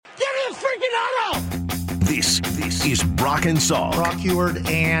This is Brock and Salk. Brock Heward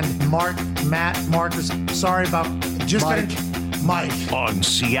and Marcus. Sorry about Mike. On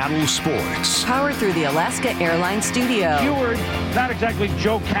Seattle Sports. Powered through the Alaska Airlines studio. Heward, not exactly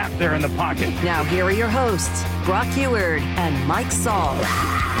Joe Cap there in the pocket. Now here are your hosts, Brock Heward and Mike Salk.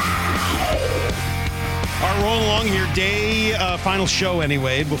 All right, rolling along here. Final show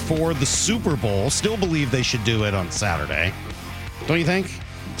anyway, before the Super Bowl. Still believe they should do it on Saturday. Don't you think?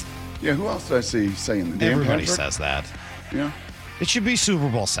 Yeah, who else did I see saying that? Everybody says that. Yeah. It should be Super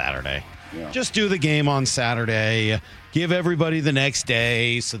Bowl Saturday. Yeah. Just do the game on Saturday. Give everybody the next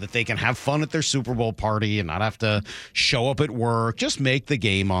day so that they can have fun at their Super Bowl party and not have to show up at work. Just make the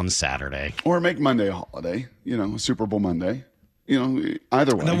game on Saturday. Or make Monday a holiday, Super Bowl Monday.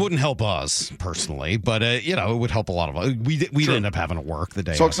 Either way. That wouldn't help us personally, but it would help a lot of us. We'd end up having to work the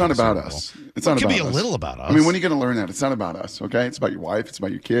day. So it's not about us. It's not about us. It could be a little about us. I mean, when are you going to learn that? It's not about us, okay? It's about your wife. It's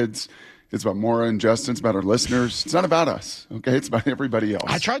about your kids. It's about Maura and Justin. It's about our listeners. It's not about us, okay? It's about everybody else.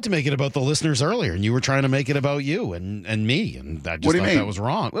 I tried to make it about the listeners earlier, and you were trying to make it about you and me, and I just thought that was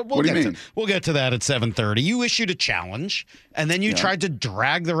wrong. What do you mean? We'll get to that at 7:30. You issued a challenge, and then you tried to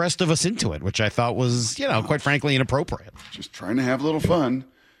drag the rest of us into it, which I thought was, quite frankly, inappropriate. Just trying to have a little fun.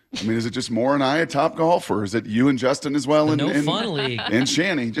 I mean, is it just Maura and I at Top Golf, or is it you and Justin as well? Fun league. And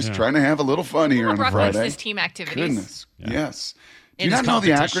Shanny, just trying to have a little fun here on Brock Friday. likes his team activities. Goodness, yes. Do you not know the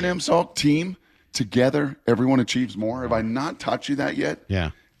acronym, Salk? Team. Together, everyone achieves more. Have I not taught you that yet?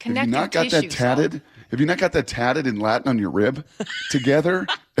 Yeah. Have you not got that tatted? Have you not got that tatted in Latin on your rib? Together,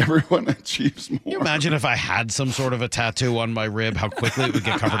 everyone achieves more. Can you imagine if I had some sort of a tattoo on my rib, how quickly it would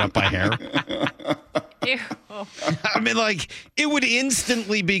get covered up by hair? Ew. I mean, it would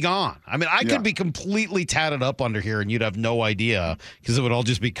instantly be gone. I mean, I could be completely tatted up under here, and you'd have no idea because it would all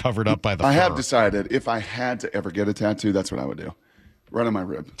just be covered up by the fur. I have decided if I had to ever get a tattoo, that's what I would do. Right on my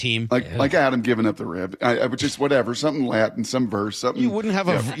rib. Team. Like Adam giving up the rib. I would just whatever, something Latin, some verse, something. You wouldn't have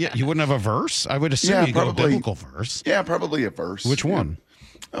you wouldn't have a verse? I would assume you go a biblical verse. Yeah, probably a verse. Which one?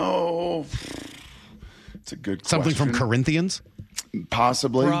 Oh, it's a good Something question. from Corinthians?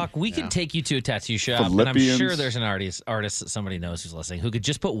 Possibly. Brock, we could take you to a tattoo shop, and I'm sure there's an artist that somebody knows who's listening who could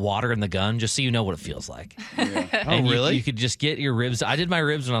just put water in the gun just so you know what it feels like. Yeah. And really? You could just get your ribs. I did my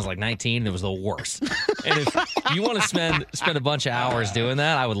ribs when I was like 19, and it was the worst. And if you want to spend a bunch of hours doing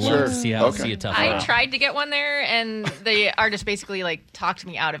that, I would love to see see a tough I out. tried to get one there, and the artist basically talked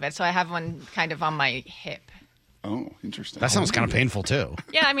me out of it. So I have one kind of on my hip. Oh, interesting. That sounds kind of painful, too.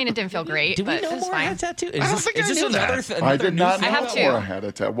 Yeah, I mean, it didn't feel great, Do we but know it's Maura fine. had a tattoo? I don't think I knew that. I did not know I have two. Maura had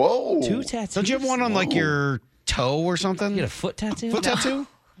a tattoo. Whoa. 2 tattoos? Don't you have one on, your toe or something? You get a foot tattoo? Foot tattoo?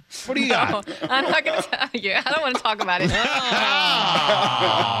 What do you got? I'm not going to tell you. I don't want to talk about it.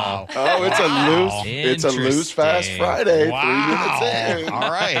 Oh, it's a loose fast Friday. Wow. 3 minutes in.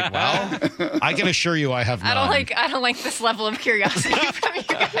 All right. Well, I can assure you I have none. I don't like this level of curiosity from you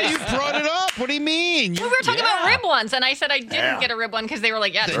guys. You brought it up. What do you mean? We were talking about rib ones, and I said I didn't get a rib one because they were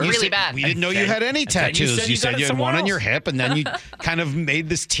like, it's You really said- bad. We didn't know you had any tattoos. You said you had one on your hip, and then you kind of made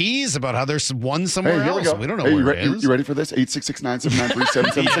this tease about how there's one somewhere Hey, here else. we go. We don't know Hey, where it is. You ready for this?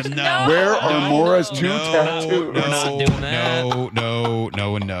 866-979-3776. No. Where are Maura's 2 tattoos? We're not doing that. No.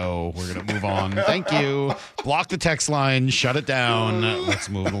 We're going to move on. Thank you. Block the text line. Shut it down. Let's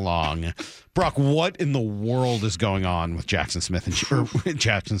move along. Brock, what in the world is going on with Jackson Smith and Jigba?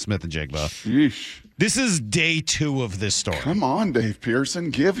 Yeesh. This is day 2 of this story. Come on, Dave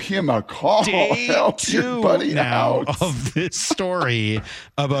Pearson. Give him a call. Day Help 2 your buddy now out. of this story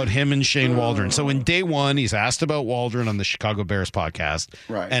about him and Shane Waldron. So in day 1, he's asked about Waldron on the Chicago Bears podcast.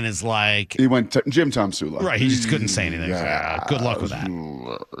 Right. And it's like... He went to Jim Tom Sula. Right, he just couldn't say anything. Yeah. Good luck with that.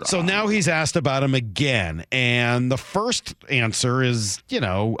 So now he's asked about him again. And the first answer is,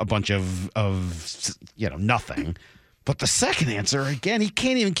 a bunch of nothing. But the second answer, again, he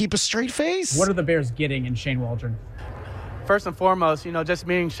can't even keep a straight face. What are the Bears getting in Shane Waldron? First and foremost, just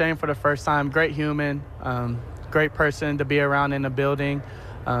meeting Shane for the first time. Great human, great person to be around in the building.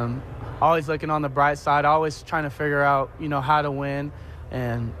 Always looking on the bright side, always trying to figure out, how to win.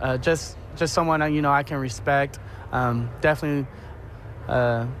 And just someone, I can respect. Definitely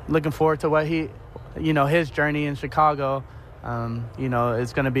looking forward to what his journey in Chicago.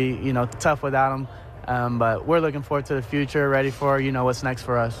 It's going to be, tough without him. But we're looking forward to the future, ready for, what's next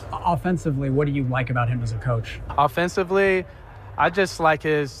for us. Offensively, what do you like about him as a coach? Offensively, I just like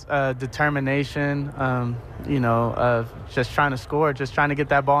his determination, of just trying to score, just trying to get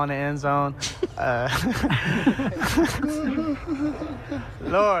that ball in the end zone.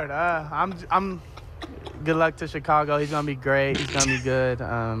 Lord, good luck to Chicago. He's going to be great. He's going to be good.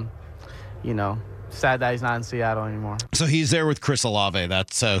 sad that he's not in Seattle anymore. So he's there with Chris Olave.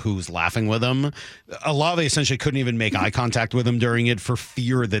 That's who's laughing with him. Olave essentially couldn't even make eye contact with him during it for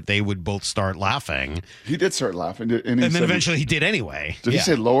fear that they would both start laughing. He did start laughing. And then eventually he did anyway. Did he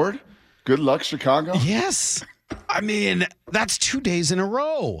say, Lord, good luck, Chicago? Yes. I mean, that's 2 days in a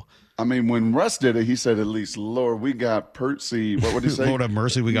row. I mean, when Russ did it, he said at least, Lord, we got Percy. What would he say? Lord have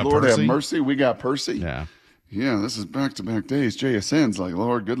mercy, we got Lord Percy. Lord have mercy, we got Percy. Yeah. Yeah, this is back-to-back days. JSN's like,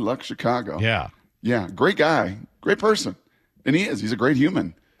 Lord, good luck, Chicago. Yeah. Yeah, great guy, great person. And he is. He's a great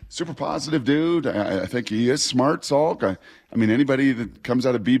human. Super positive dude. I think he is smart, Salk. I mean, anybody that comes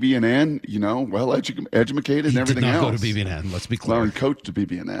out of BB&N, well-educated and everything else. He did not go to BB&N, let's be clear. Well, he coached to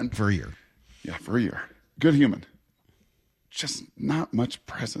BB&N. For a year. Yeah, for a year. Good human. Just not much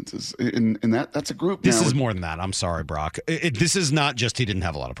presence. In that's a group This now. is more than that. I'm sorry, Brock. This is not just he didn't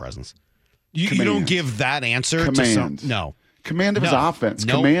have a lot of presence. You don't give that answer to some. No. Command of his offense.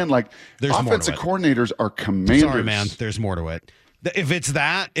 Nope. Command, there's offensive coordinators are commanders. Sorry, man. There's more to it. If it's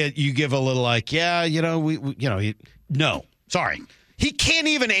that, you give a little like, no. Sorry. He can't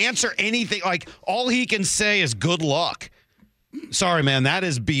even answer anything. Like, all he can say is good luck. Sorry, man. That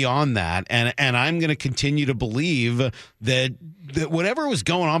is beyond that. And I'm going to continue to believe that whatever was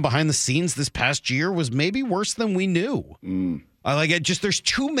going on behind the scenes this past year was maybe worse than we knew. There's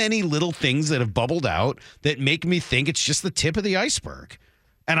too many little things that have bubbled out that make me think it's just the tip of the iceberg.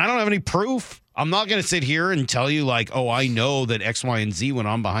 And I don't have any proof. I'm not going to sit here and tell you like, oh, I know that X, Y, and Z went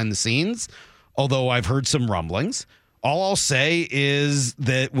on behind the scenes, although I've heard some rumblings. All I'll say is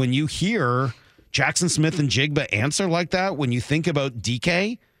that when you hear Jackson Smith and Jigba answer like that, when you think about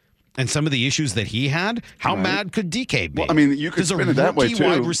DK and some of the issues that he had, how mad could DK be? Well, I mean, you could spin it that way, too. Does a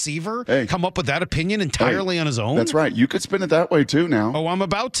rookie wide receiver come up with that opinion entirely on his own? That's right. You could spin it that way, too, now. Oh, I'm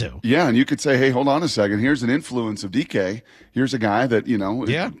about to. Yeah, and you could say, hey, hold on a second. Here's an influence of DK. Here's a guy that,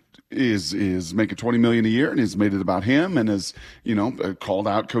 is making $20 million a year and has made it about him and has, called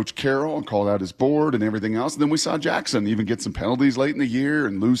out Coach Carroll and called out his board and everything else. And then we saw Jackson even get some penalties late in the year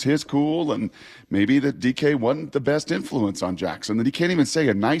and lose his cool. And maybe that DK wasn't the best influence on Jackson, that he can't even say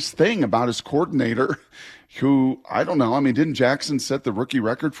a nice thing about his coordinator who, I don't know. I mean, didn't Jackson set the rookie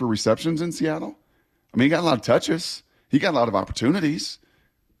record for receptions in Seattle? I mean, he got a lot of touches. He got a lot of opportunities.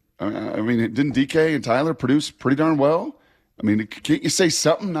 I mean, didn't DK and Tyler produce pretty darn well? I mean, can't you say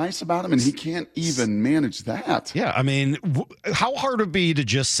something nice about him? And he can't even manage that. Yeah, I mean, how hard would it be to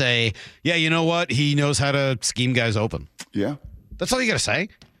just say, yeah, you know what? He knows how to scheme guys open. Yeah. That's all you got to say.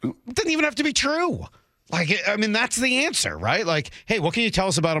 It doesn't even have to be true. That's the answer, right? Like, hey, what can you tell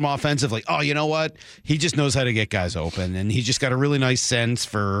us about him offensively? Oh, you know what? He just knows how to get guys open, and he just got a really nice sense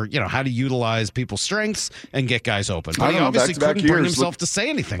for, how to utilize people's strengths and get guys open. But he obviously couldn't bring himself to say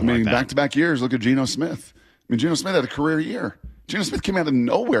anything like that. Back-to-back years, look at Geno Smith. I mean, Geno Smith had a career year. Geno Smith came out of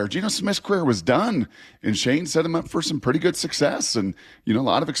nowhere. Geno Smith's career was done, and Shane set him up for some pretty good success and, a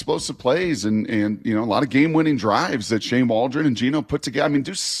lot of explosive plays and a lot of game-winning drives that Shane Waldron and Geno put together. I mean,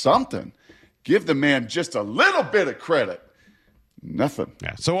 do something. Give the man just a little bit of credit. Nothing.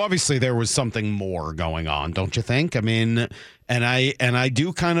 Yeah. So obviously there was something more going on, don't you think? I mean, and I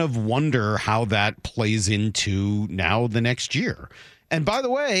do kind of wonder how that plays into now the next year. And by the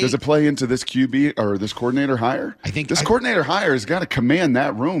way, does it play into this QB or this coordinator hire? I think this coordinator hire has got to command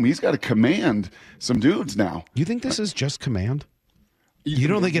that room. He's got to command some dudes now. You think this is just command? You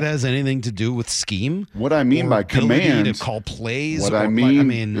don't think it has anything to do with scheme? What I mean by command, to call plays.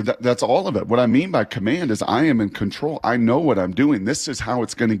 That's all of it. What I mean by command is I am in control. I know what I'm doing. This is how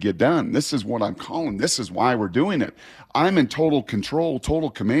it's going to get done. This is what I'm calling. This is why we're doing it. I'm in total control, total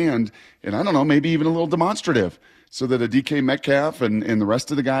command, and I don't know, maybe even a little demonstrative, so that a DK Metcalf and the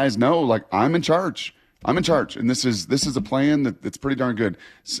rest of the guys know, like, I'm in charge. I'm in charge, and this is a plan that's pretty darn good.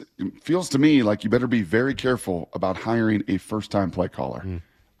 It feels to me like you better be very careful about hiring a first-time play caller.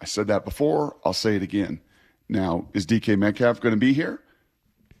 I said that before. I'll say it again. Now, is DK Metcalf going to be here?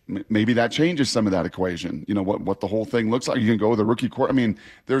 Maybe that changes some of that equation. What the whole thing looks like. You can go with a rookie quarterback. I mean,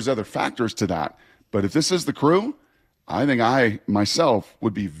 there's other factors to that. But if this is the crew, I think I, myself,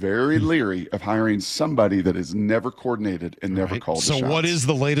 would be very leery of hiring somebody that is never coordinated and never called the shots. So what is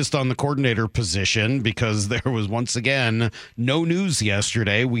the latest on the coordinator position? Because there was, once again, no news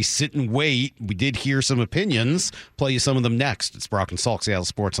yesterday. We sit and wait. We did hear some opinions. Play you some of them next. It's Brock and Salk, Seattle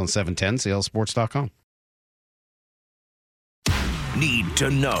Sports on 710, seattlesports.com. Need to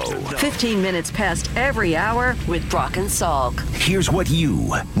know. 15 minutes past every hour with Brock and Salk. Here's what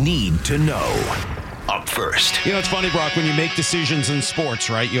you need to know. Up first. It's funny, Brock, when you make decisions in sports,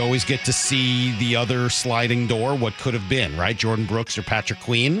 right? You always get to see the other sliding door, what could have been, right? Jordan Brooks or Patrick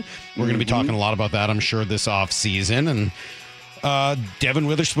Queen. We're going to be talking a lot about that, I'm sure, this offseason. And Devin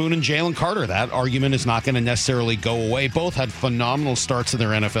Witherspoon and Jalen Carter. That argument is not going to necessarily go away. Both had phenomenal starts in their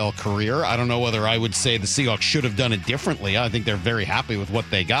NFL career. I don't know whether I would say the Seahawks should have done it differently. I think they're very happy with what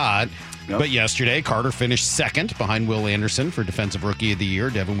they got. Yep. But yesterday, Carter finished second behind Will Anderson for Defensive Rookie of the Year.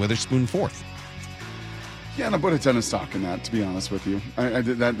 Devin Witherspoon fourth. Yeah, and I put a ton of stock in that, to be honest with you.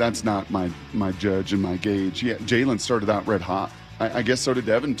 That's not my judge and my gauge. Yeah, Jalen started out red hot. I guess so did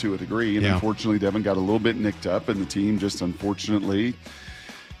Devin to a degree. And unfortunately, Devin got a little bit nicked up, and the team just unfortunately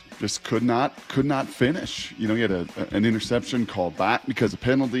just could not finish. You know, he had an interception called back because of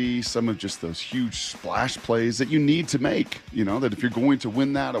penalty, some of just those huge splash plays that you need to make, you know, that if you're going to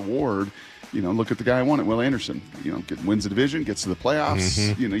win that award, you know, look at the guy who won it, Will Anderson. You know, wins the division, gets to the playoffs.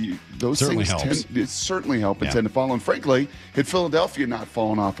 Mm-hmm. You know, those certainly things certainly help and tend to follow. And frankly, had Philadelphia not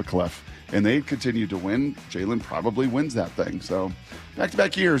fallen off a cliff and they continued to win, Jalen probably wins that thing. So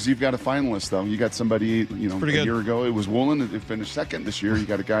back-to-back years, you've got a finalist, though. You got somebody, you know, a year ago, it was Woolen who finished second. This year, you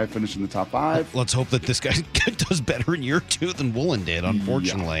got a guy finished in the top 5. Let's hope that this guy does better in year 2 than Woolen did,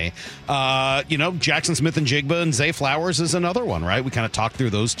 unfortunately. Yeah. You know, Jackson Smith-Njigba and Zay Flowers is another one, right? We kind of talked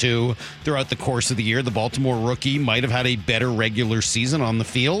through those two throughout the course of the year. The Baltimore rookie might have had a better regular season on the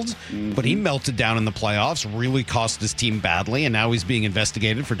field, but he melted down in the playoffs, really cost his team badly, and now he's being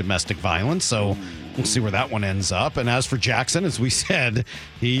investigated for domestic violence. So we'll see where that one ends up. And as for Jackson, as we said,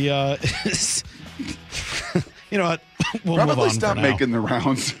 he is, you know what? We'll probably move on stop making the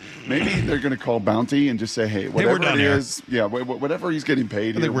rounds. Maybe they're going to call Bounty and just say, hey, whatever it is, whatever he's getting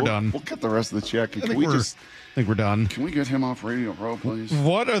paid, I think we're done. We'll cut the rest of the check. I think we're done. Can we get him off Radio Row, please?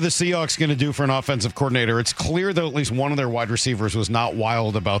 What are the Seahawks going to do for an offensive coordinator? It's clear that at least one of their wide receivers was not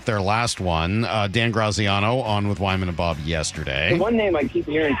wild about their last one. Dan Graziano on with Wyman and Bob yesterday. The one name I keep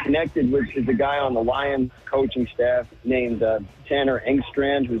hearing connected with is the guy on the Lions coaching staff named Tanner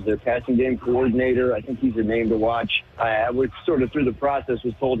Engstrand, who's their passing game coordinator. I think he's a name to watch. I was sort of through the process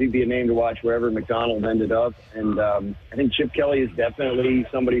was told he'd be a name to watch wherever McDonald ended up. And I think Chip Kelly is definitely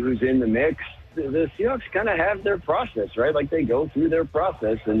somebody who's in the mix. The Seahawks kind of have their process, right? Like they go through their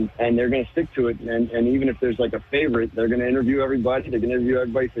process and they're going to stick to it. And even if there's like a favorite, they're going to interview everybody. They're going to interview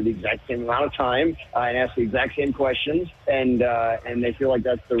everybody for the exact same amount of time and ask the exact same questions. And they feel like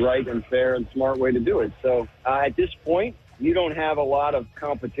that's the right and fair and smart way to do it. So at this point, you don't have a lot of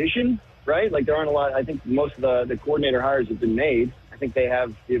competition, right? Like there aren't a lot. I think most of the coordinator hires have been made. I think they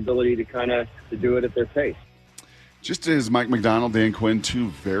have the ability to to do it at their pace. Just as Mike McDonald, Dan Quinn, two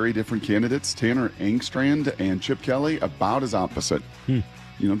very different candidates, Tanner Engstrand and Chip Kelly, about as opposite. You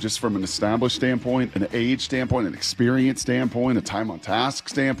know, just from an established standpoint, an age standpoint, an experience standpoint, a time on task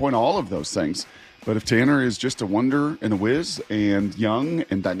standpoint, all of those things. But if Tanner is just a wonder and a whiz and young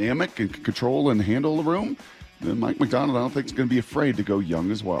and dynamic and can control and handle the room, then Mike McDonald, I don't think is going to be afraid to go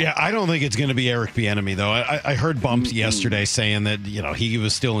young as well. Yeah, I don't think it's going to be Eric Bieniemy, though. I heard Bumps yesterday saying that, you know, he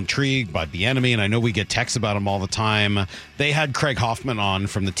was still intrigued by Bieniemy, and I know we get texts about him all the time. They had Craig Hoffman on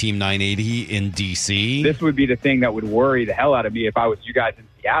from the Team 980 in D.C. This would be the thing that would worry the hell out of me if I was you guys in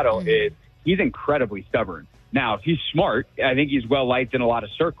Seattle, is he's incredibly stubborn. Now, he's smart. I think he's well-liked in a lot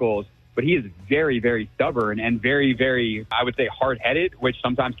of circles, but he is very, very stubborn and very, very, I would say, hard-headed, which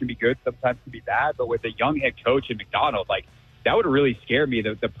sometimes can be good, sometimes can be bad. But with a young head coach in McDonald, like, that would really scare me,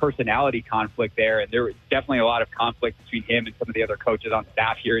 the personality conflict there. And there was definitely a lot of conflict between him and some of the other coaches on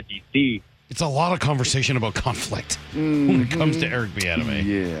staff here at D.C. It's a lot of conversation about conflict when it comes to Eric Bieniemy.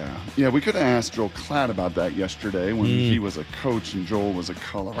 Yeah, we could have asked Joel Klatt about that yesterday when he was a coach and Joel was at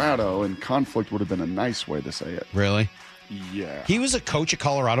Colorado, and conflict would have been a nice way to say it. Really? Yeah. He was a coach at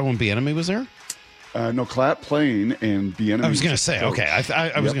Colorado when Bieniemy was there? No, Klatt playing and Bieniemy. I was going to say, okay.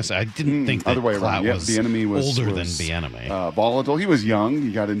 I was going to say, I didn't think that Klatt was older than Bieniemy. Volatile. He was young.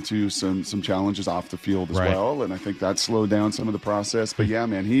 He got into some challenges off the field as well, and I think that slowed down some of the process. But yeah,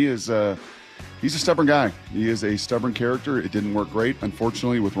 man, he's a stubborn guy. He is a stubborn character. It didn't work great,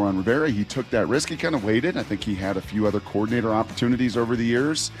 unfortunately, with Ron Rivera. He took that risk. He kind of waited. I think he had a few other coordinator opportunities over the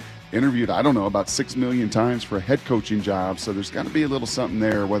years. Interviewed, I don't know, about 6 million times for a head coaching job. So there's got to be a little something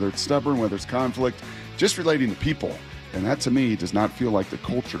there, whether it's stubborn, whether it's conflict, just relating to people. And that, to me, does not feel like the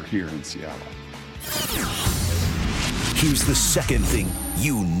culture here in Seattle. Here's the second thing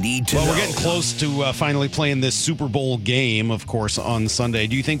you need to know. Well, we're getting close to finally playing this Super Bowl game, of course, on Sunday.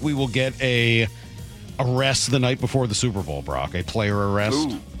 Do you think we will get a arrest the night before the Super Bowl, Brock? A player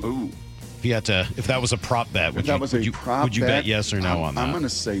arrest? Ooh. If that was a prop bet, would you bet yes or no on that? I'm going to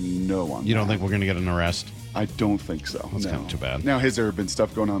say no on that. You don't think we're going to get an arrest? I don't think so. That's kind of too bad. Now, has there been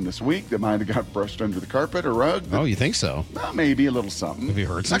stuff going on this week that might have got brushed under the carpet or rug? Oh, you think so? Well, maybe a little something. Have you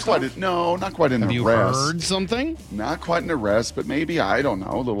heard some stuff? Not quite an arrest. Have you heard something? Not quite an arrest, but maybe, I don't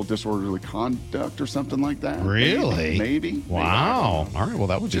know, a little disorderly conduct or something like that. Really? Maybe. Wow. All right. Well,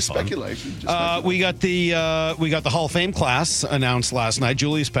 that would just be fun. Speculation. We got the Hall of Fame class announced last night.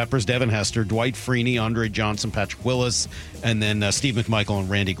 Julius Peppers, Devin Hester, Dwight Freeney, Andre Johnson, Patrick Willis, and then Steve McMichael and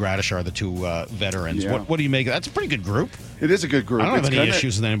Randy Gradish are the two veterans. Yeah. What do you make of that? It's a pretty good group. It is a good group. I don't have any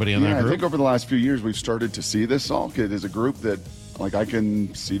issues with anybody in that group. I think over the last few years we've started to see this, Salk. It is a group that, like, I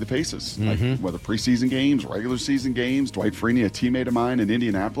can see the paces. Like, whether preseason games, regular season games. Dwight Freeney, a teammate of mine in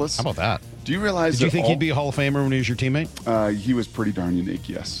Indianapolis. How about that? Do you realize Did you think he'd be a Hall of Famer when he was your teammate? He was pretty darn unique,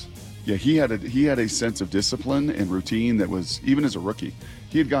 yes. Yeah, he had a sense of discipline and routine that was, even as a rookie,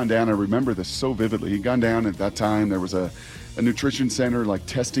 he had gone down. I remember this so vividly. He'd gone down at that time. There was a nutrition center, like,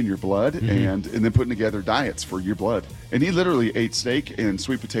 testing your blood and then putting together diets for your blood. And he literally ate steak and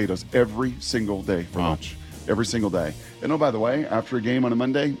sweet potatoes every single day for lunch. Every single day. And oh, by the way, after a game on a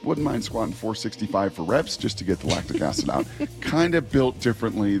Monday, wouldn't mind squatting 465 for reps just to get the lactic acid out. Kind of built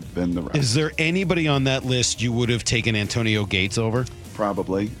differently than the rest. Is there anybody on that list you would have taken Antonio Gates over?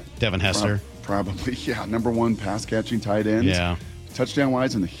 Probably. Devin Hester? Probably, yeah. Number one pass-catching tight end. Yeah.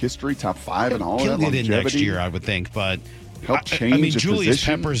 Touchdown-wise in the history, top 5 and all that. He'll get in next year, I would think, but help change Julius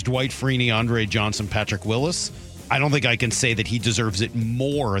position. Peppers, Dwight Freeney, Andre Johnson, Patrick Willis. I don't think I can say that he deserves it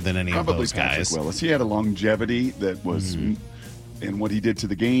more than any of those guys. Patrick Willis. He had a longevity that was in what he did to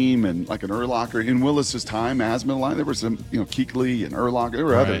the game, and like an Urlacher. In Willis's time, asthma line, there were some, Kuechly and Urlacher. There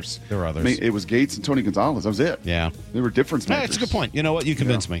were others. There were others. I mean, it was Gates and Tony Gonzalez. That was it. Yeah. They were difference makers. It's a good point. You know what? You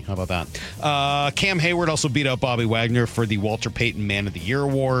convinced me. How about that? Cam Hayward also beat out Bobby Wagner for the Walter Payton Man of the Year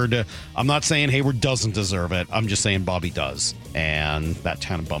award. I'm not saying Hayward doesn't deserve it. I'm just saying Bobby does. And that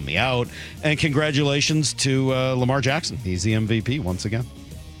kind of bummed me out. And congratulations to Lamar Jackson. He's the MVP once again.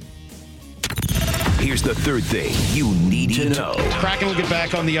 Here's the third thing you need to know. Kraken will get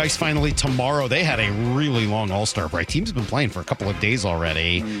back on the ice finally tomorrow. They had a really long All-Star break. Teams have been playing for a couple of days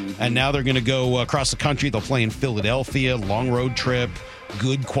already, and now they're going to go across the country. They'll play in Philadelphia, long road trip,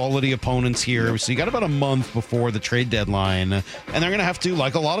 good quality opponents here. So you got about a month before the trade deadline, and they're going to have to,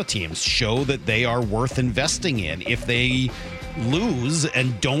 like a lot of teams, show that they are worth investing in. If they lose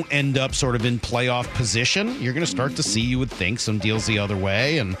and don't end up sort of in playoff position, you're going to start to see, you would think, some deals the other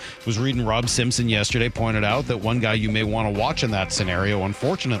way. And was reading Rob Simpson yesterday pointed out that one guy you may want to watch in that scenario,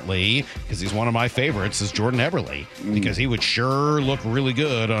 unfortunately, because he's one of my favorites, is Jordan Eberle, because he would sure look really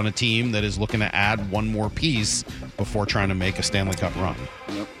good on a team that is looking to add one more piece before trying to make a Stanley Cup run.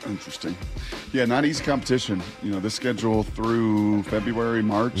 Yep, interesting. Yeah, not easy competition. This schedule through February,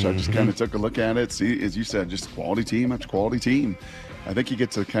 March, I just kind of took a look at it. See, as you said, just quality team after quality team. I think you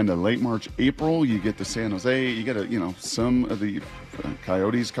get to kind of late March, April, you get to San Jose, you get some of the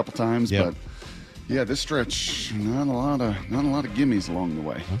Coyotes a couple times, but yeah, this stretch, not a lot of gimmies along the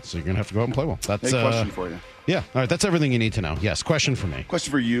way. So you're gonna have to go out and play well. That's a question for you. Yeah, all right, that's everything you need to know. Yes, question for me. Question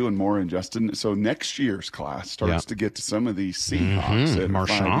for you and Maura and Justin. So next year's class starts to get to some of these Seahawks that are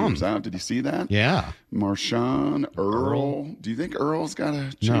 5 years out. Did you see that? Yeah. Marshawn, Earl. Do you think Earl's got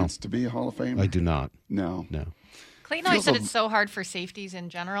a chance to be a Hall of Famer? I do not. No. Clayton always said it's so hard for safeties in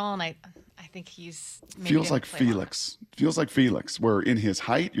general, and I think he's feels like Felix. Feels like Felix, where in his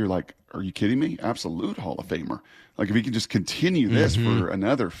height, you're like, are you kidding me? Absolute Hall of Famer. Like, if he could just continue this for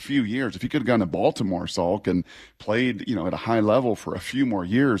another few years, if he could have gone to Baltimore, Salk, and played, at a high level for a few more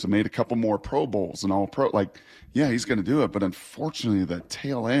years and made a couple more Pro Bowls and all pro, he's going to do it. But unfortunately, the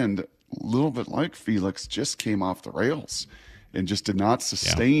tail end, a little bit like Felix, just came off the rails and just did not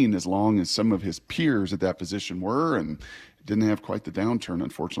sustain as long as some of his peers at that position were, and didn't have quite the downturn,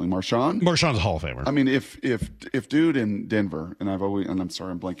 unfortunately. Marshawn's a Hall of Famer. I mean, if dude in Denver, and I'm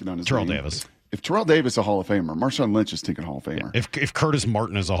sorry, I'm blanking on his Terrell name. Davis. If Terrell Davis is a Hall of Famer, Marshawn Lynch is thinking Hall of Famer. Yeah. If Curtis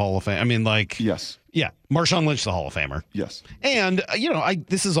Martin is a Hall of Famer, yes. Yeah, Marshawn Lynch is a Hall of Famer. Yes. And,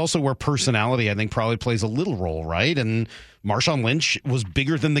 this is also where personality, I think, probably plays a little role, right? And Marshawn Lynch was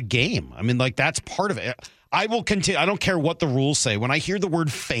bigger than the game. I mean, that's part of it. I will continue. I don't care what the rules say. When I hear the word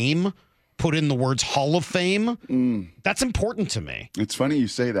fame put in the words Hall of Fame, that's important to me. It's funny you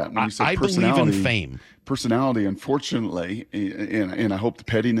say that. When you say I believe in fame. Personality, unfortunately, and I hope the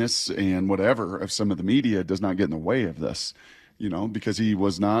pettiness and whatever of some of the media does not get in the way of this. because he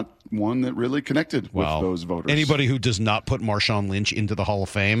was not one that really connected with those voters. Anybody who does not put Marshawn Lynch into the Hall of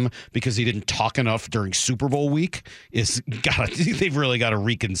Fame because he didn't talk enough during Super Bowl week they've really got to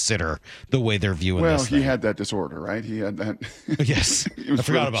reconsider the way they're viewing this thing. He had that disorder, right? He had that. Yes. I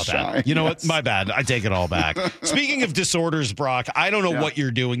forgot about that. You know what? My bad. I take it all back. Speaking of disorders, Brock, I don't know what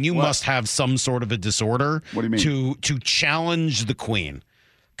you're doing. You must have some sort of a disorder. What do you mean? To challenge the Queen.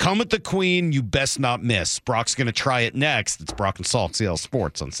 Come at the Queen, you best not miss. Brock's going to try it next. It's Brock and Salk, CL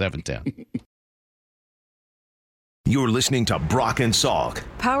Sports on 710. You're listening to Brock and Salk.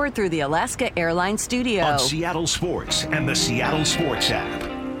 Powered through the Alaska Airlines Studio. On Seattle Sports and the Seattle Sports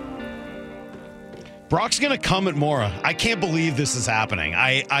app. Brock's going to come at Maura. I can't believe this is happening.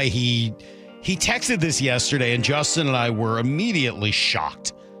 He texted this yesterday, and Justin and I were immediately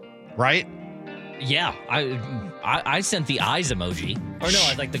shocked. Right? Yeah, I sent the eyes emoji. Or no,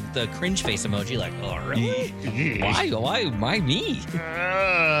 I like the cringe face emoji. Like, oh, really? Why me?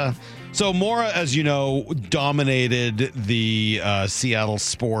 So Maura, as you know, dominated the Seattle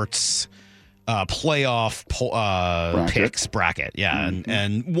Sports playoff picks bracket. Yeah,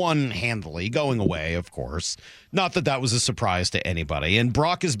 and won handily, going away, of course. Not that was a surprise to anybody. And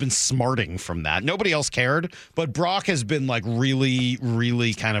Brock has been smarting from that. Nobody else cared, but Brock has been like really,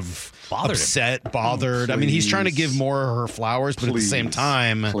 really kind of upset, bothered. I mean, he's trying to give Maura her flowers, but at the same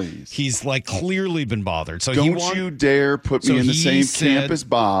time, he's like clearly been bothered. So don't you dare put me in the same camp as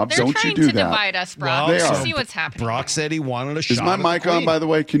Bob. Don't you do that. They're trying to divide us, Brock. Well, see what's happening. Brock said he wanted a shot. Is my mic on, by the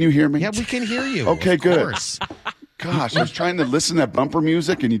way? Can you hear me? Yeah, we can hear you. Okay, good. Course. Gosh, I was trying to listen to that bumper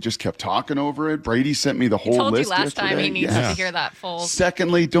music, and he just kept talking over it. Brady sent me the whole list yesterday. I told you last time he needs to hear that full.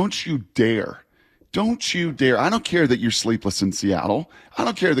 Secondly, don't you dare. Don't you dare. I don't care that you're sleepless in Seattle. I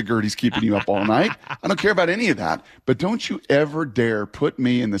don't care that Gertie's keeping you up all night. I don't care about any of that. But don't you ever dare put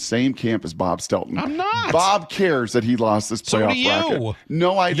me in the same camp as Bob Stelton. I'm not. Bob cares that he lost this playoff bracket.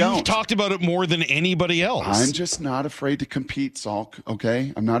 No, I don't. You've talked about it more than anybody else. I'm just not afraid to compete, Salk,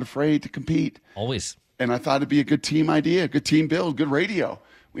 okay? I'm not afraid to compete. Always. And I thought it'd be a good team idea, good team build, good radio.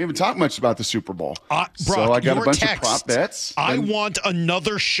 We haven't talked much about the Super Bowl. Brock, so I got a bunch text, of prop bets. I want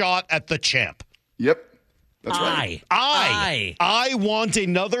another shot at the champ. Yep. That's right. I want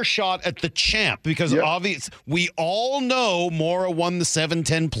another shot at the champ because we all know Maura won the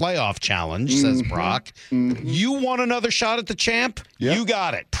 7-10 playoff challenge, says Brock. You want another shot at the champ? Yep. You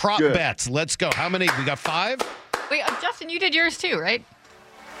got it. Prop bets. Let's go. How many? We got 5? Wait, Justin, you did yours too, right?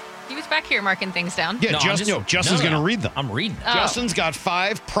 He was back here marking things down. Yeah, Justin's going to read them. I'm reading. Oh. Justin's got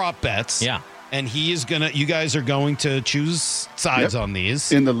 5 prop bets. Yeah. And you guys are going to choose sides on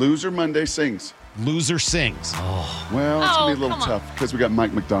these. In the Loser Monday Sings. Loser Sings. Oh. Well, it's going to be a little tough because we got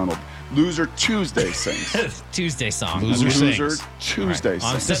Mike McDonald. Loser Tuesday Sings. Tuesday song. Loser Tuesday sings.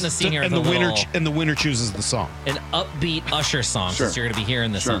 I'm setting the scene here. And the winner chooses the song. An upbeat Usher song since you're going to be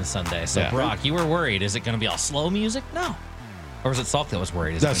hearing this on Sunday. So, Brock, you were worried. Is it going to be all slow music? No. Or was it Salk that was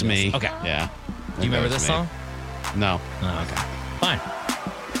worried? That's me. Okay. Yeah. Do you remember this song? No. Oh, okay. Fine.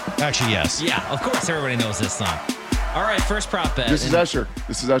 Actually, yes. Yeah, of course everybody knows this song. All right, first prop bet. This is Usher.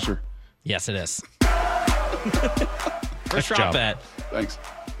 Yes, it is. First prop bet. Thanks.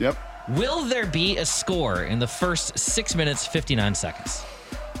 Yep. Will there be a score in the first 6 minutes, 59 seconds?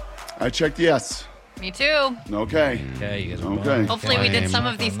 I checked yes. Me too. Okay. Okay, you guys okay. Hopefully we did some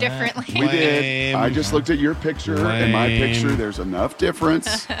of these differently. We did. I just looked at your picture and my picture. There's enough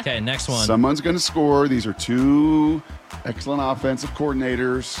difference. Okay, next one. Someone's going to score. These are 2 excellent offensive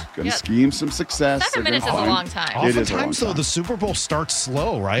coordinators. Going to scheme some success. 7 minutes is a long time. Oftentimes, though, the Super Bowl starts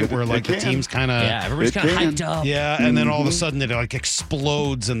slow, right? Where like the team's kind of everybody's kind of hyped up. Yeah, and then all of a sudden it like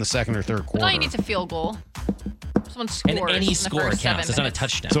explodes in the second or third quarter. All you need to field goal. Someone scores. And any score counts. It's not a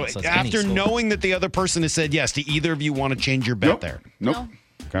touchdown. So after knowing that the other person has said yes, do either of you want to change your bet there? Nope.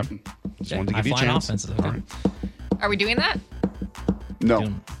 Okay. Just wanted to give you a chance. Offenses, okay. Are we doing that? No.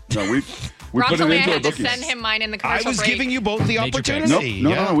 We Rob put told him me I into the had to bookies. send him mine in the I commercial was break. giving you both the Major opportunity.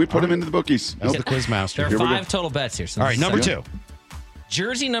 No, we put him into the bookies. That was the quiz master. There are 5 total bets here. So all right, number 2.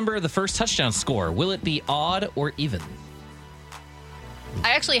 Jersey number of the first touchdown score. Will it be odd or even?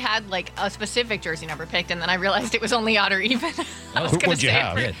 I actually had like a specific jersey number picked, and then I realized it was only odd or even. I was going to What'd you say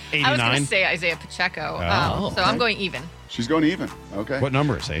have? 89? I was going to say Isaiah Pacheco. So I'm going even. She's going even. Okay. What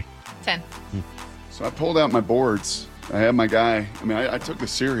number is he? 10. So I pulled out my boards. I have my guy. I mean, I took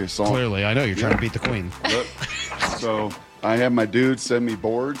this serious. Clearly, I know you're trying to beat the queen. So I had my dude send me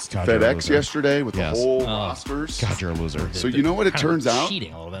boards to FedEx yesterday with the whole rosters. God, you're a loser. So you know what it turns out?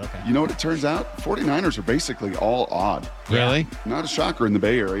 Cheating a little bit. Okay. You know what it turns out? 49ers are basically all odd. Really? Not a shocker in the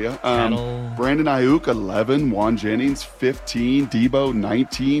Bay Area. Brandon Ayuk, 11. Juan Jennings, 15. Debo,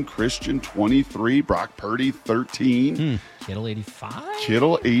 19. Christian, 23. Brock Purdy, 13. Kittle, 85.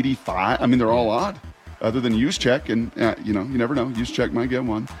 Kittle, 85. I mean, they're all odd. Other than Juszczyk, and you never know. Juszczyk might get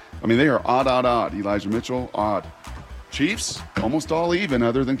one. I mean, they are odd. Elijah Mitchell, odd. Chiefs, almost all even,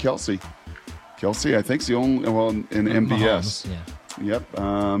 other than Kelsey. Kelsey, I think, is the only in MVS. Mahomes, Yep.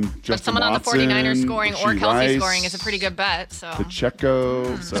 But Justin someone on the Watson, 49ers scoring or Rashee Kelsey Rice, scoring is a pretty good bet. So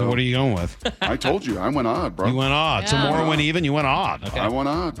Pacheco. So what are you going with? I told you, I went odd, bro. You went odd. So Maura went even, you went odd. Okay. I went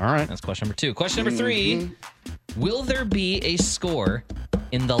odd. All right. That's question number 2. Question number 3. Will there be a score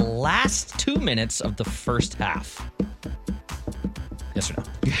in the last 2 minutes of the first half? Yes or no?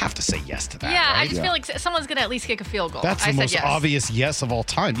 You have to say yes to that. yeah, right? I just feel like someone's gonna at least kick a field goal. That's I the said most yes. obvious yes of all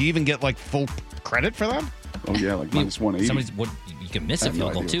time. Do you even get like full credit for that? Oh yeah, like minus 180. You can miss a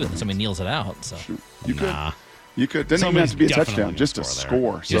field goal too, and then somebody kneels it out. So You could. Nah. You could. Didn't even have to be a touchdown, just a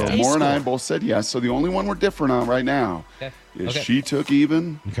score. So Just a Maura and I score. both said yes. So the only one we're different on right now is she took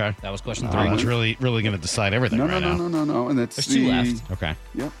even. Okay. That was question 3. That's really going to decide everything No, right now. no. And that's There's 2 left. Okay.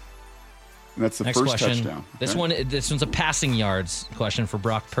 Yep. And that's the Next first question. touchdown. This one's a passing yards question for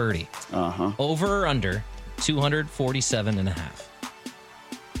Brock Purdy. Over or under 247 and a half?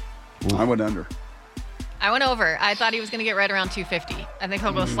 I went under. I went over. I thought he was gonna get right around 250. I think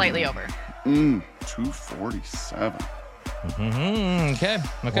he'll go slightly over. 247. Okay.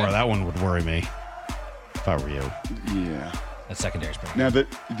 Or that one would worry me if I were you. Yeah. That secondary's pretty Now the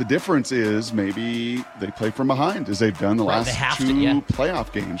difference is maybe they play from behind, as they've done the Right, last they have 2 to, yeah.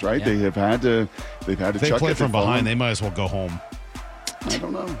 playoff games, right? Yeah. They've had to If they chuck play it. from They've behind, fallen. they might as well go home. I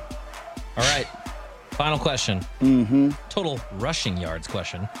don't know. All right. Final question. Total rushing yards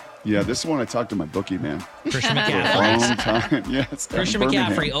question. Yeah, this is one I talked to my bookie, man. Christian For a McCaffrey. long time. Yes. Christian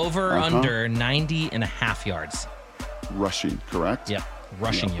McCaffrey over under 90 and a half yards. Rushing, correct? Yep.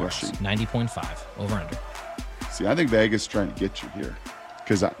 Rushing Yeah, yards. rushing. 90.5 over under. See, I think Vegas is trying to get you here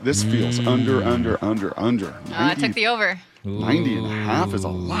because this feels under. I took the over. 90 and a half is a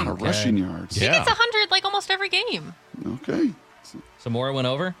lot of rushing yards. He gets 100 like almost every game. Okay. So Maura went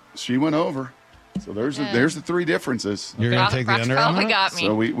over? She went over. So there's the 3 differences. You're going to take the under on Probably that? got me.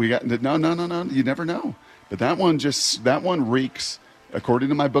 So we got no. You never know. But that one reeks. According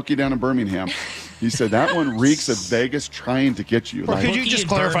to my bookie down in Birmingham, he said that one reeks of Vegas trying to get you. Could you Bookie just in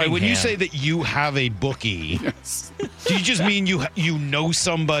clarify, when you Birmingham. say that you have a bookie, Yes. do you just mean you know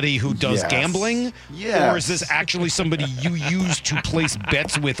somebody who does Yes. gambling? Yes. Or is this actually somebody you use to place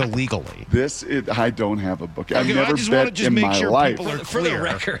bets with illegally? I don't have a bookie. I've Okay, I never just wanna bet just in make my sure life. people are For the clear.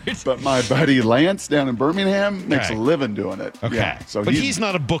 record. But my buddy Lance down in Birmingham makes Okay. a living doing it. Okay. Yeah, so but he's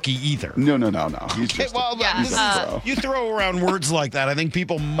not a bookie either. No. He's Okay, just well, Yeah, this is- pro. you throw around words like that, I think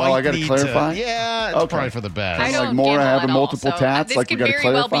people might I gotta need clarify? to. Yeah, it's Okay. probably for the best. I Like don't Maura gamble having at all, multiple so, tats, This like we could gotta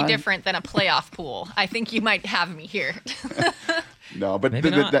very well be clarify? different than a playoff pool. I think you might have me here. No, but Maybe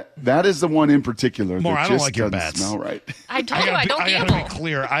not. that is the one in particular More, that I don't just like your doesn't bets. smell right. I told you I don't gotta gamble. be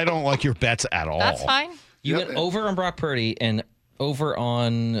clear. I don't like your bets at all. That's fine. You Yep. went over on Brock Purdy and over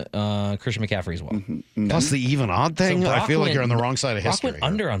on Christian McCaffrey as well. Plus the even odd thing, So I Brock feel like went- you're on the wrong side of Brock history. went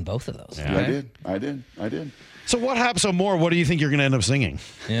under on both of those. Yeah. okay? I did. So what happens? So more, what do you think you're going to end up singing?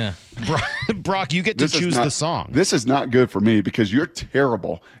 Yeah. Brock, you get to choose the song. This is not good for me because you're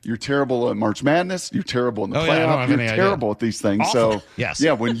terrible. You're terrible at March Madness. You're terrible in the Oh, yeah, I don't playoff. have You're any idea. terrible at these things. Awful. So Yes.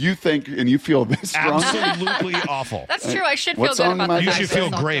 yeah, when you think and you feel this strong, Absolutely awful. That's true. I should What feel song good am about I the You fact should that feel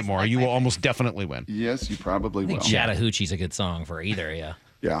this song great, doesn't Maura. like You my will almost definitely win. yes, you probably I will. think Chattahoochee's a good song for either, yeah.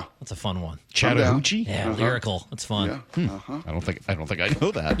 Yeah. That's a fun one. Chattahoochee? Yeah, lyrical. It's fun. Yeah. I don't think I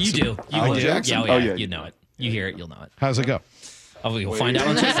know that. You do. You Al would. Jackson? Yeah, Oh, yeah. you know it. You hear it, you'll know it. How's it go? Oh, you'll find out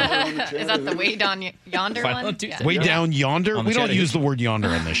on Tuesday. Is that the way down yonder Final one? Tuesday. Yeah. Way down yonder. On the We don't Chattahoochee. use the word yonder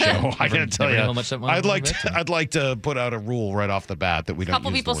on this show. I gotta tell never know you. how much that one I'd like will to. bet you. I'd like to put out a rule right off the bat that we A don't. couple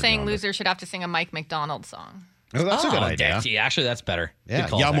use people the word saying yonder. losers should have to sing a Mike McDonald song. Oh, that's a good idea. Actually, that's better. Yeah,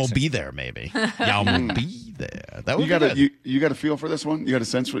 Good call, Yum will Dexter. be there. Maybe Yum will be there. That would You be good. you got a feel for this one? You got a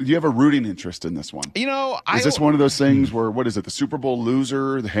sense for? Do you have a rooting interest in this one? You know, Is this one of those things where what is it? The Super Bowl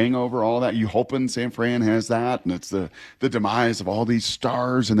loser, the hangover, all that. You hoping San Fran has that, and it's the demise of all these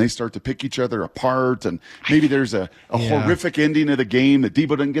stars, and they start to pick each other apart, and maybe there's a horrific ending of the game that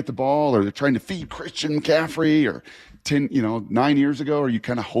Debo doesn't get the ball, or they're trying to feed Christian McCaffrey, or 9 years ago. Are you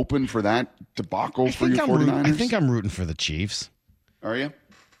kind of hoping for that debacle for your 49ers? I think I'm rooting for the Chiefs. Are you?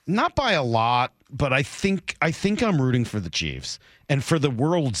 Not by a lot, but I think I'm rooting for the Chiefs, and for the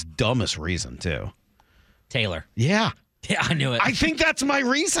world's dumbest reason too. Taylor. Yeah. Yeah, I knew it. I think that's my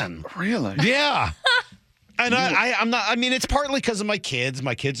reason. Really? Yeah. And I'm not, I mean, it's partly because of my kids.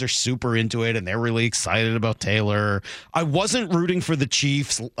 My kids are super into it and they're really excited about Taylor. I wasn't rooting for the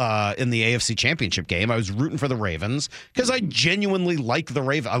Chiefs in the AFC Championship game. I was rooting for the Ravens because I genuinely like the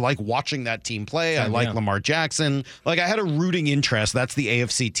Ravens. I like watching that team play. I like Lamar Jackson. Like, I had a rooting interest. That's the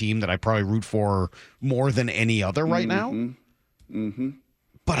AFC team that I probably root for more than any other right now. Mm-hmm.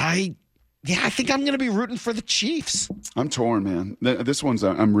 But I think I'm going to be rooting for the Chiefs. I'm torn, man. This one's,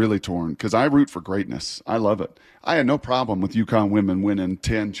 I'm really torn because I root for greatness. I love it. I had no problem with UConn women winning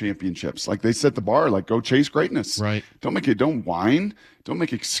 10 championships. Like, they set the bar, like, go chase greatness. Right. Don't whine. Don't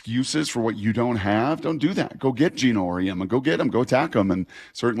make excuses for what you don't have. Don't do that. Go get Geno or Emma. Go get them. Go attack them. And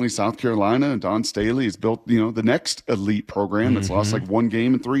certainly South Carolina and Don Staley has built, the next elite program that's lost like one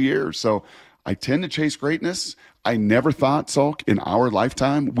game in 3 years. So I tend to chase greatness. I never thought, Salk, in our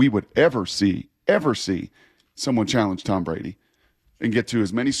lifetime we would ever see someone challenge Tom Brady and get to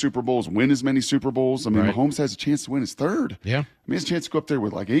as many Super Bowls, win as many Super Bowls. I mean, Mahomes has a chance to win his third. Yeah. I mean, he has a chance to go up there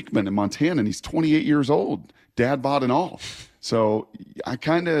with like Aikman in Montana, and he's 28 years old, dad bod and all. So I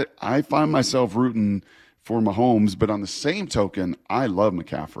find myself rooting for Mahomes, but on the same token, I love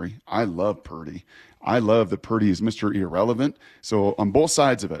McCaffrey. I love Purdy. I love that Purdy is Mr. Irrelevant. So on both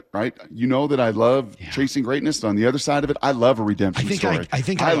sides of it, right? You know that I love chasing greatness. On the other side of it, I love a redemption story. I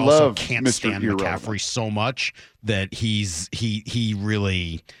think I also can't stand McCaffrey so much that he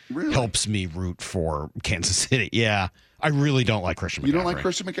really helps me root for Kansas City. Yeah. I really don't like Christian McCaffrey. You don't like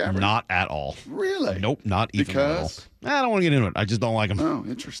Christian McCaffrey? Not at all. Really? Nope, not even a little. I don't want to get into it. I just don't like him. Oh,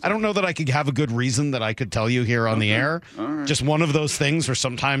 interesting. I don't know that I could have a good reason that I could tell you here on the air. All right. Just one of those things where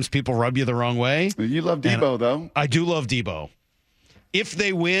sometimes people rub you the wrong way. You love Debo, though. I do love Debo. If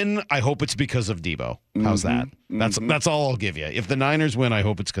they win, I hope it's because of Debo. How's that? That's all I'll give you. If the Niners win, I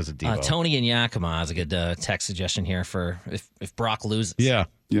hope it's because of Debo. Tony in Yakima has a good text suggestion here for if Brock loses. Yeah.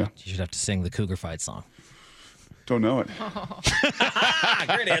 You should have to sing the Cougar Fight song. Don't know it.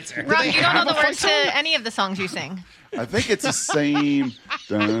 Great answer. Rob, you don't know the words to any of the songs you sing. I think it's the same.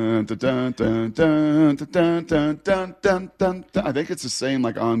 Dun, dun, dun, dun, dun, dun, dun, dun, dun, dun, dun. I think it's the same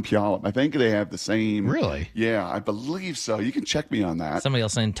like on Puyallup. I think they have the same. Really? Yeah, I believe so. You can check me on that. Somebody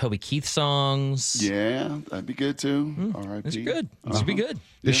else saying Toby Keith songs. Yeah, that'd be good too. All right, This is good. This should be good.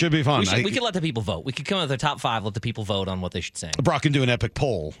 It should be fun. We could let the people vote. We could come up with the top 5, let the people vote on what they should sing. Brock can do an epic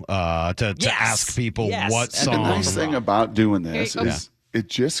poll to ask people what song. And the nice thing about doing this is it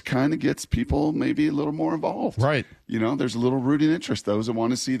just kind of gets people maybe a little more involved. Right. There's a little rooting interest. Those that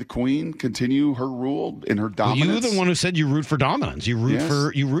want to see the Queen continue her rule in her dominance. Well, you're the one who said you root for dominance. You root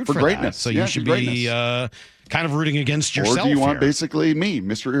for greatness. That. So you should be kind of rooting against yourself. Or do you want here. basically me,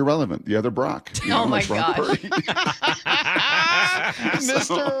 Mr. Irrelevant, the other Brock? My gosh.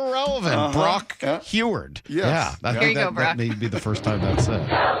 Mr. Irrelevant, Brock Heward. Yes. Yeah. Here you go, Brock. That may be the first time that's said.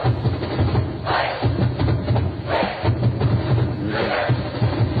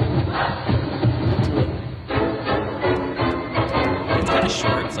 It's kind of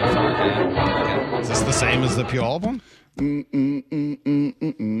short so far. Okay. Is this the same as the Puyallup one?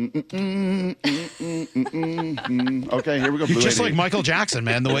 Okay, here we go. You're just like Michael Jackson,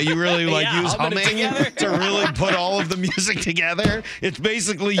 man. The way you really use humming to really put all of the music together. It's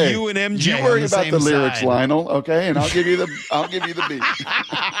basically you and MJ. You worry on the about same the lyrics, side. Lionel. Okay, and I'll give you the beat.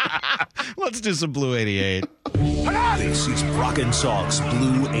 Let's do some Blue 88. This is Brock and Salk's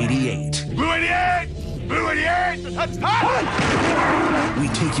Blue 88. Blue 88! Blue 88! That's hot! We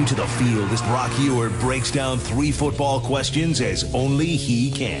take you to the field as Brock Heward breaks down 3 football questions as only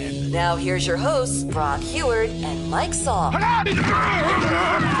he can. Now here's your hosts, Brock Heward and Mike Salk.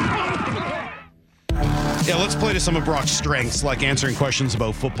 Yeah, let's play to some of Brock's strengths, like answering questions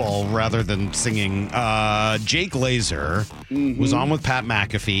about football rather than singing. Jake Laser was on with Pat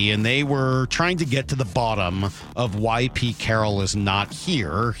McAfee, and they were trying to get to the bottom of why Pete Carroll is not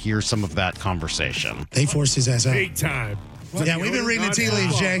here. Here's some of that conversation. They forced his ass out. Big time. Yeah, we've been reading the tea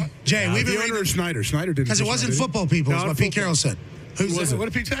leaves, Jay. We've been reading. Snyder didn't. Because it wasn't football people, is what Pete Carroll said. What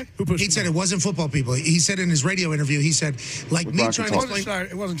did Pete say? He said it wasn't football people. He said in his radio interview, he said, like me trying to explain.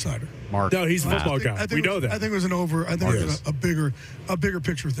 It wasn't Snyder. Mark. No, he's a football guy. We know that. I think it was it was a bigger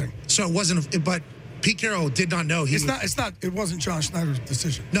picture thing. So it wasn't, but Pete Carroll did not know. It wasn't John Schneider's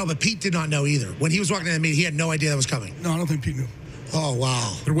decision. No, but Pete did not know either. When he was walking in the meeting, he had no idea that was coming. No, I don't think Pete knew. Oh,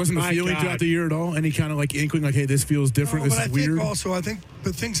 wow. There wasn't a feeling throughout the year at all? Any kind of like inkling like, hey, this feels different, this is weird? I think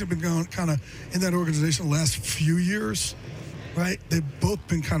things have been going kind of in that organization the last few years, right? They've both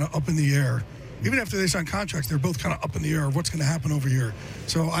been kind of up in the air. Even after they signed contracts, they're both kind of up in the air of what's going to happen over here.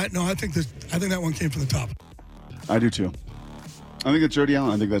 So I think that one came from the top. I do too. I think it's Jody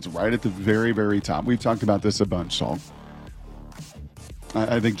Allen. I think that's right at the very, very top. We've talked about this a bunch, Saul.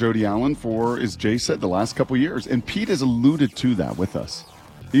 I think Jody Allen for, as Jay said, the last couple of years. And Pete has alluded to that with us.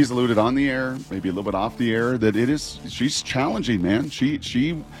 He's alluded on the air, maybe a little bit off the air, that she's challenging, man.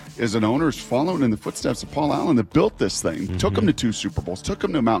 She as an owner, is following in the footsteps of Paul Allen that built this thing, took him to 2 Super Bowls, took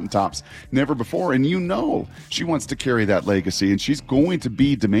him to mountaintops, never before. And she wants to carry that legacy, and she's going to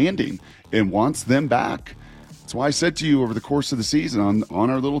be demanding and wants them back. That's why I said to you over the course of the season on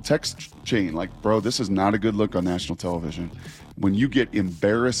our little text chain, like, bro, this is not a good look on national television. When you get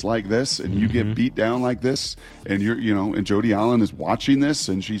embarrassed like this and you get beat down like this, and and Jody Allen is watching this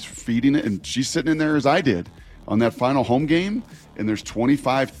and she's feeding it, and she's sitting in there as I did on that final home game, and there's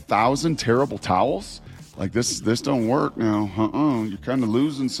 25,000 terrible towels. Like, this don't work now. You're kind of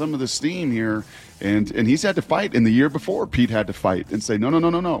losing some of the steam here. And he's had to fight. And the year before, Pete had to fight and say,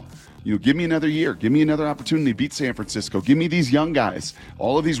 no. Give me another year. Give me another opportunity to beat San Francisco. Give me these young guys,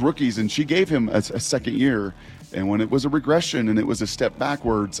 all of these rookies. And she gave him a second year. And when it was a regression and it was a step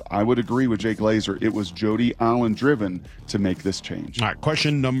backwards, I would agree with Jay Glazer. It was Jody Allen driven to make this change. All right,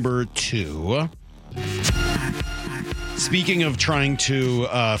 question number 2. Speaking of trying to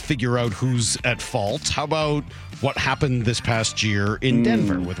figure out who's at fault, how about what happened this past year in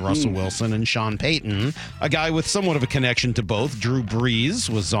Denver with Russell Wilson and Sean Payton? A guy with somewhat of a connection to both. Drew Brees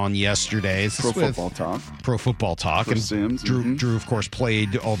was on yesterday. Pro Football Talk. And Sims. Drew, of course,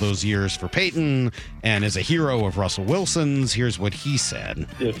 played all those years for Payton and is a hero of Russell Wilson's. Here's what he said.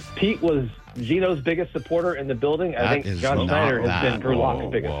 If Pete was Geno's biggest supporter in the building, I think John Schneider has been Drew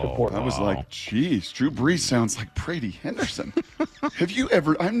Lock's biggest supporter. I was like, geez, Drew Brees sounds like Brady Henderson.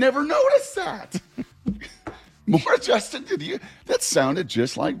 I've never noticed that. More, Justin, that sounded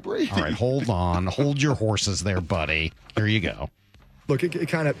just like Brady. All right, hold on. Hold your horses there, buddy. Here you go. Look, it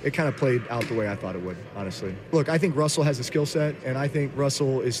kind of played out the way I thought it would, honestly. Look, I think Russell has a skill set, and I think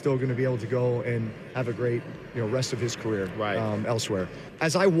Russell is still going to be able to go and have a great rest of his career elsewhere.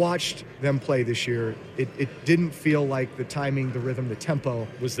 As I watched them play this year, it didn't feel like the timing, the rhythm, the tempo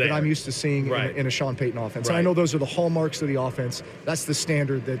was there. That I'm used to seeing in a Sean Payton offense. And I know those are the hallmarks of the offense. That's the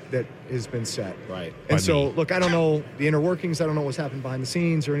standard that has been set. Right. And look, I don't know the inner workings. I don't know what's happened behind the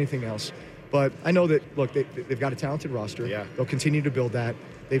scenes or anything else. But I know that, look, they've got a talented roster. Yeah. They'll continue to build that.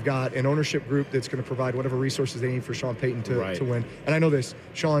 They've got an ownership group that's going to provide whatever resources they need for Sean Payton to win. And I know this.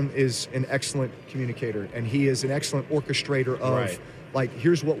 Sean is an excellent communicator, and he is an excellent orchestrator of,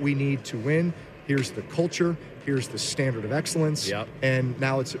 here's what we need to win. Here's the culture. Here's the standard of excellence. Yep. And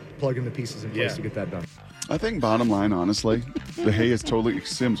now it's plugging the pieces in place to get that done. I think bottom line, honestly, the hay is totally.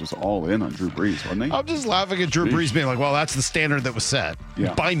 Sims was all in on Drew Brees, wasn't he? I'm just laughing at Drew Brees being like, well, that's the standard that was set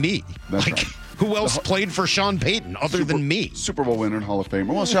by me. That's right. Who else played for Sean Payton other than me? Super Bowl winner and Hall of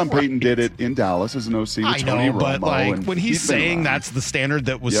Famer. Well, Sean Payton did it in Dallas as an OC with Tony Romo. But when he's saying that's the standard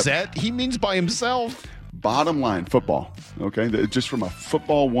that was set, he means by himself. Bottom line, football, okay? Just from a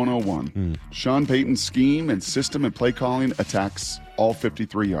football 101, Sean Payton's scheme and system and play calling attacks all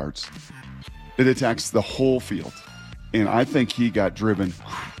 53 yards. It attacks the whole field. And I think he got driven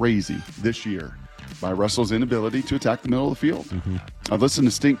crazy this year by Russell's inability to attack the middle of the field. I've listened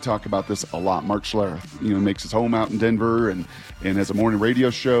to Stink talk about this a lot. Mark Schlereth, makes his home out in Denver and has a morning radio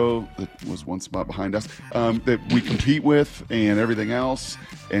show that was one spot behind us that we compete with and everything else.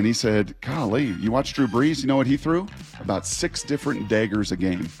 And he said, golly, you watch Drew Brees, you know what he threw? About 6 different daggers a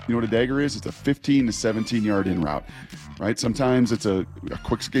game. You know what a dagger is? It's a 15 to 17-yard in route, right? Sometimes it's a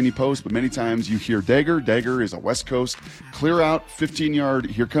quick, skinny post, but many times you hear dagger. Dagger is a West Coast clear out, 15-yard,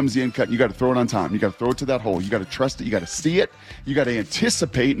 here comes the end cut. You got to throw it on time. You got to throw it to that hole. You got to trust it. You got to see it. You got to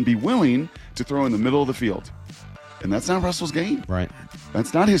anticipate and be willing to throw in the middle of the field. And that's not Russell's game. Right.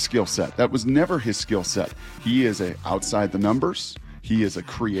 That's not his skill set. That was never his skill set. He is outside the numbers. He is a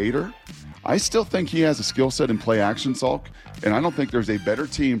creator. I still think he has a skill set in play action, Salk, and I don't think there's a better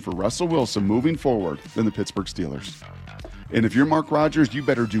team for Russell Wilson moving forward than the Pittsburgh Steelers. And if you're Mark Rodgers, you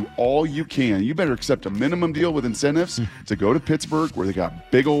better do all you can. You better accept a minimum deal with incentives to go to Pittsburgh, where they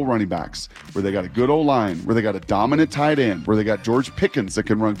got big old running backs, where they got a good old line, where they got a dominant tight end, where they got George Pickens that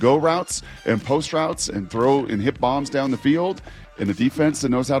can run go routes and post routes and throw and hit bombs down the field, and a defense that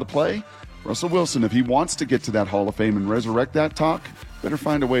knows how to play. Russell Wilson, if he wants to get to that Hall of Fame and resurrect that talk, better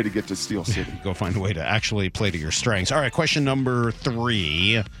find a way to get to Steel City. Go find a way to actually play to your strengths. All right, question number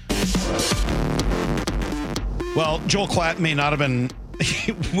 3. Well, Joel Klatt may not have been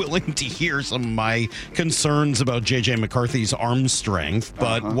willing to hear some of my concerns about J.J. McCarthy's arm strength,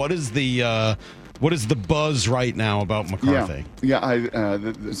 but what is the buzz right now about McCarthy? Yeah,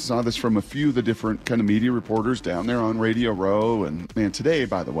 I saw this from a few of the different kind of media reporters down there on Radio Row. And, man, today,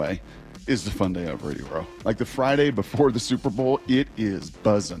 by the way, is the fun day of Radio Row. Like the Friday before the Super Bowl, it is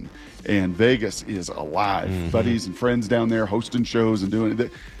buzzing. And Vegas is alive. Buddies and friends down there hosting shows and doing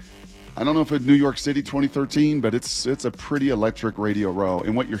it. I don't know if it's New York City 2013, but it's a pretty electric Radio Row.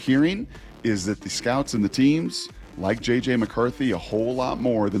 And what you're hearing is that the scouts and the teams like J.J. McCarthy a whole lot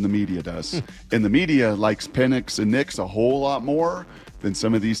more than the media does. And the media likes Penix and Nix a whole lot more than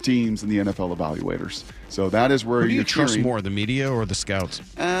some of these teams and the NFL evaluators. So that is where Who do you you're trust cheering. more, the media or the scouts?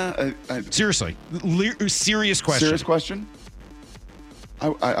 Seriously. Serious question. Serious question?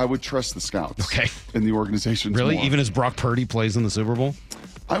 I would trust the scouts. Okay. And the organizations Really? more. Even as Brock Purdy plays in the Super Bowl?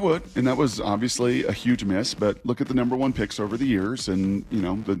 I would, and that was obviously a huge miss, but look at the number one picks over the years, and,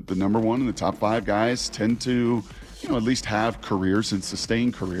 the number one and the top 5 guys tend to, at least have careers and sustain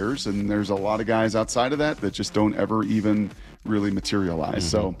careers, and there's a lot of guys outside of that just don't ever even really materialize.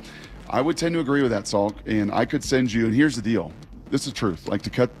 So I would tend to agree with that, Salk, and I could send you, and here's the deal. This is the truth. Like to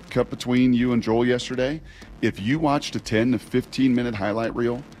cut between you and Joel yesterday, if you watched a 10 to 15-minute highlight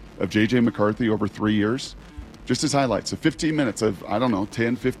reel of J.J. McCarthy over 3 years, just his highlights, so 15 minutes of,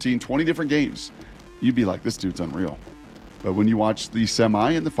 10, 15, 20 different games, you'd be like, this dude's unreal. But when you watch the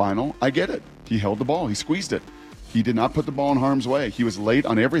semi and the final, I get it. He held the ball. He squeezed it. He did not put the ball in harm's way. He was late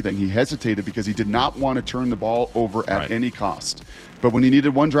on everything. He hesitated because he did not want to turn the ball over at any cost. But when he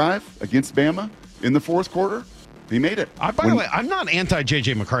needed one drive against Bama in the fourth quarter, he made it. By the way, I'm not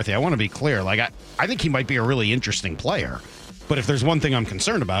anti-J.J. McCarthy. I want to be clear. Like, I think he might be a really interesting player. But if there's one thing I'm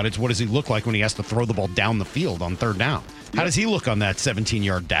concerned about, it's what does he look like when he has to throw the ball down the field on third down? How does he look on that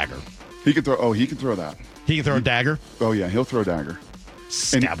 17-yard dagger? He can throw. Oh, he can throw that. He can throw a dagger? Oh, yeah, he'll throw a dagger.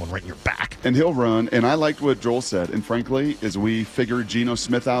 Stab one right in your back. And he'll run. And I liked what Joel said. And frankly, as we figure Geno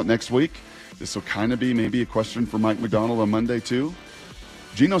Smith out next week, this will kind of be maybe a question for Mike McDonald on Monday, too.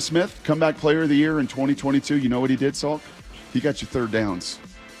 Geno Smith, comeback player of the year in 2022. You know what he did, Salk? He got you third downs.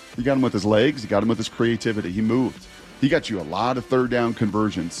 He got him with his legs. He got him with his creativity. He moved. He got you a lot of third down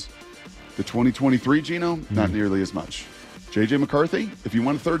conversions. The 2023 Geno, not nearly as much. J.J. McCarthy, if you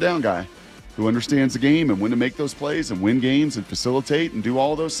want a third down guy who understands the game and when to make those plays and win games and facilitate and do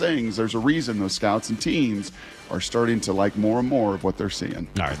all those things, there's a reason those scouts and teams are starting to like more and more of what they're seeing.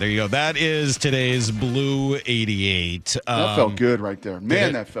 All right, there you go. That is today's Blue 88. That felt good right there.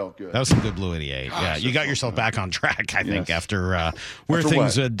 Man, that felt good. That was some good Blue 88. Gosh, yeah, you got yourself back on track, I think, after where After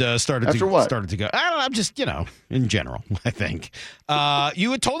things what? had started After to what? started to go. I don't know, I'm just, in general, I think.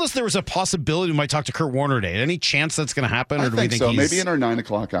 You had told us there was a possibility we might talk to Kurt Warner today. Any chance that's going to happen? Or I do think we think so. he's... Maybe in our 9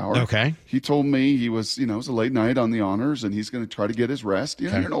 o'clock hour. Okay. He told me he was, it was a late night on the honors, and he's going to try to get his rest.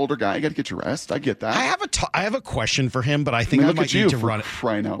 You're an older guy. You got to get your rest. I get that. I have a question for him, but I think I look might at you need to for run it.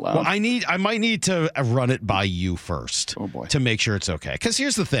 crying out loud. Well, I might need to run it by you first. Oh boy. To make sure it's okay. Because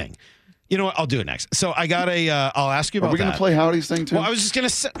here's the thing. You know what? I'll do it next. So I got I'll ask you about that. Are we going to play Howdy's thing too? Well, I was just going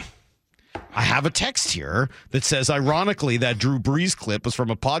to say. I have a text here that says, ironically, that Drew Brees clip was from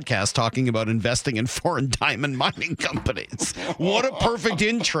a podcast talking about investing in foreign diamond mining companies. What a perfect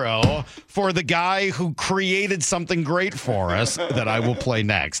intro for the guy who created something great for us that I will play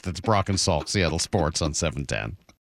next. It's Brock and Salk, Seattle Sports on 710.